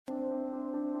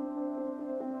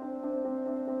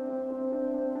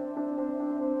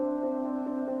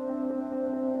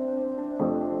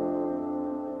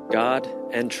God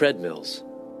and Treadmills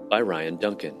by Ryan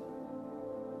Duncan.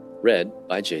 Read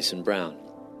by Jason Brown.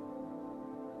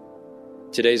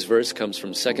 Today's verse comes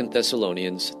from 2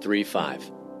 Thessalonians 3:5.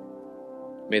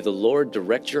 May the Lord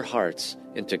direct your hearts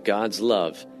into God's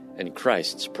love and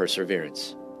Christ's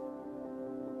perseverance.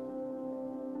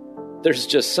 There's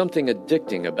just something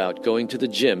addicting about going to the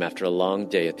gym after a long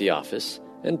day at the office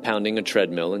and pounding a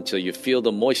treadmill until you feel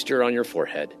the moisture on your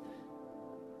forehead.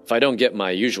 If I don't get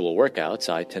my usual workouts,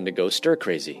 I tend to go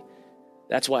stir-crazy.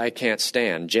 That's why I can't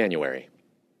stand January.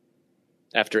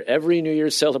 After every New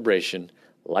Year's celebration,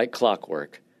 like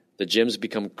clockwork, the gyms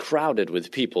become crowded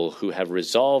with people who have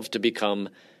resolved to become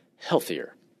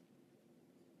healthier.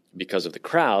 Because of the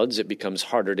crowds, it becomes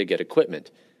harder to get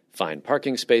equipment, find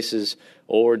parking spaces,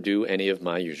 or do any of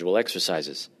my usual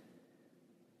exercises.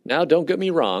 Now, don't get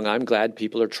me wrong, I'm glad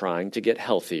people are trying to get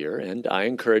healthier, and I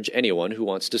encourage anyone who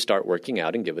wants to start working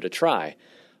out and give it a try.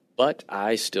 But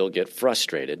I still get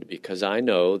frustrated because I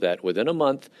know that within a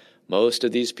month, most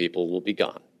of these people will be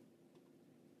gone.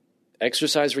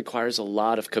 Exercise requires a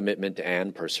lot of commitment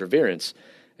and perseverance,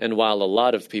 and while a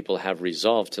lot of people have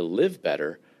resolved to live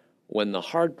better, when the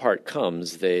hard part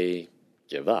comes, they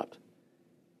give up.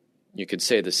 You could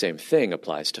say the same thing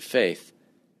applies to faith.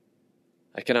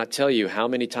 I cannot tell you how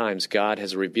many times God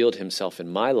has revealed himself in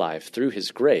my life through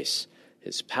his grace,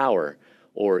 his power,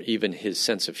 or even his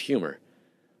sense of humor.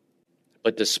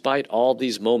 But despite all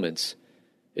these moments,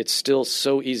 it's still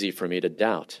so easy for me to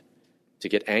doubt, to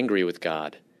get angry with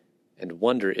God, and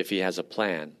wonder if he has a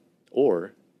plan,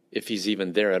 or if he's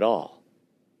even there at all.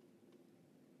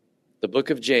 The book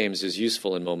of James is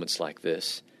useful in moments like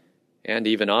this, and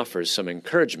even offers some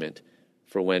encouragement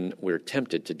for when we're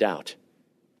tempted to doubt.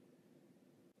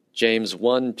 James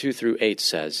 1:2-8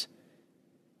 says,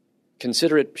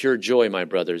 "Consider it pure joy, my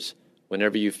brothers,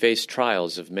 whenever you face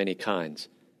trials of many kinds,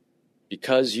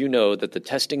 because you know that the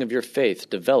testing of your faith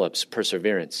develops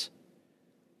perseverance.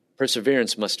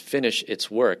 Perseverance must finish its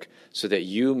work so that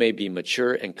you may be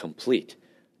mature and complete,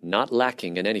 not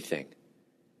lacking in anything.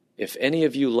 If any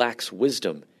of you lacks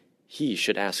wisdom, he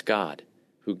should ask God,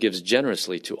 who gives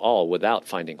generously to all without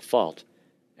finding fault,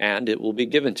 and it will be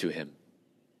given to him.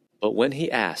 But when he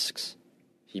asks,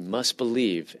 he must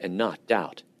believe and not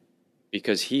doubt,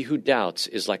 because he who doubts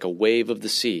is like a wave of the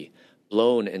sea,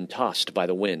 blown and tossed by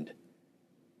the wind.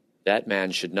 That man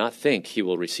should not think he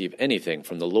will receive anything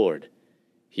from the Lord.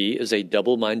 He is a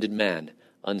double-minded man,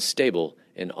 unstable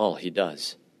in all he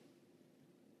does."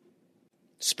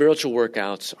 Spiritual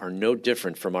workouts are no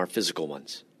different from our physical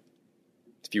ones.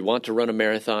 If you want to run a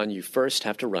marathon, you first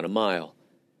have to run a mile.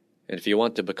 And if you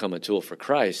want to become a tool for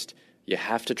Christ, you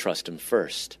have to trust him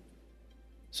first.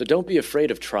 So don't be afraid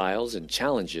of trials and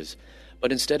challenges,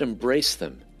 but instead embrace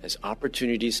them as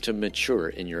opportunities to mature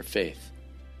in your faith.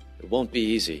 It won't be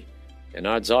easy, and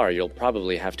odds are you'll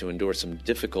probably have to endure some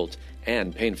difficult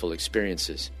and painful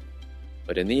experiences.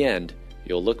 But in the end,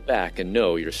 you'll look back and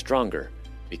know you're stronger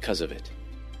because of it.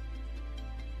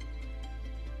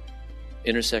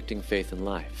 Intersecting faith and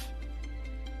life.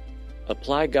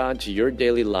 Apply God to your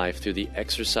daily life through the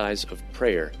exercise of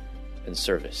prayer and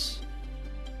service.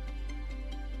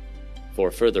 For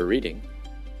further reading,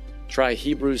 try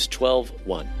Hebrews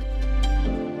 12:1.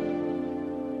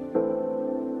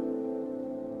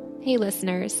 Hey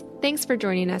listeners, thanks for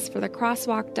joining us for the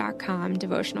Crosswalk.com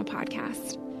devotional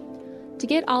podcast. To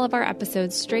get all of our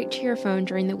episodes straight to your phone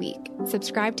during the week,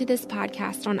 subscribe to this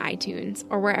podcast on iTunes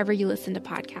or wherever you listen to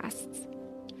podcasts.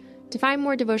 To find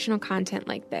more devotional content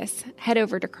like this, head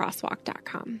over to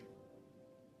Crosswalk.com.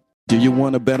 Do you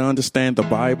want to better understand the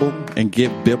Bible and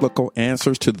give biblical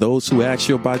answers to those who ask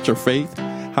you about your faith?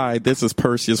 Hi, this is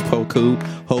Perseus Poku,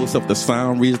 host of the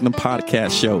Sound Reasoning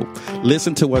Podcast Show.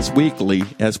 Listen to us weekly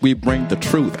as we bring the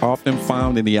truth often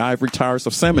found in the ivory towers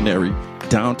of seminary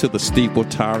down to the steeple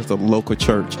towers of the local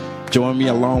church. Join me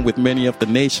along with many of the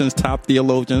nation's top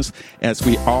theologians as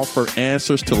we offer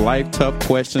answers to life-tough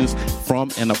questions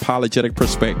from an apologetic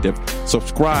perspective.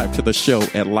 Subscribe to the show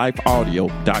at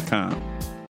lifeaudio.com.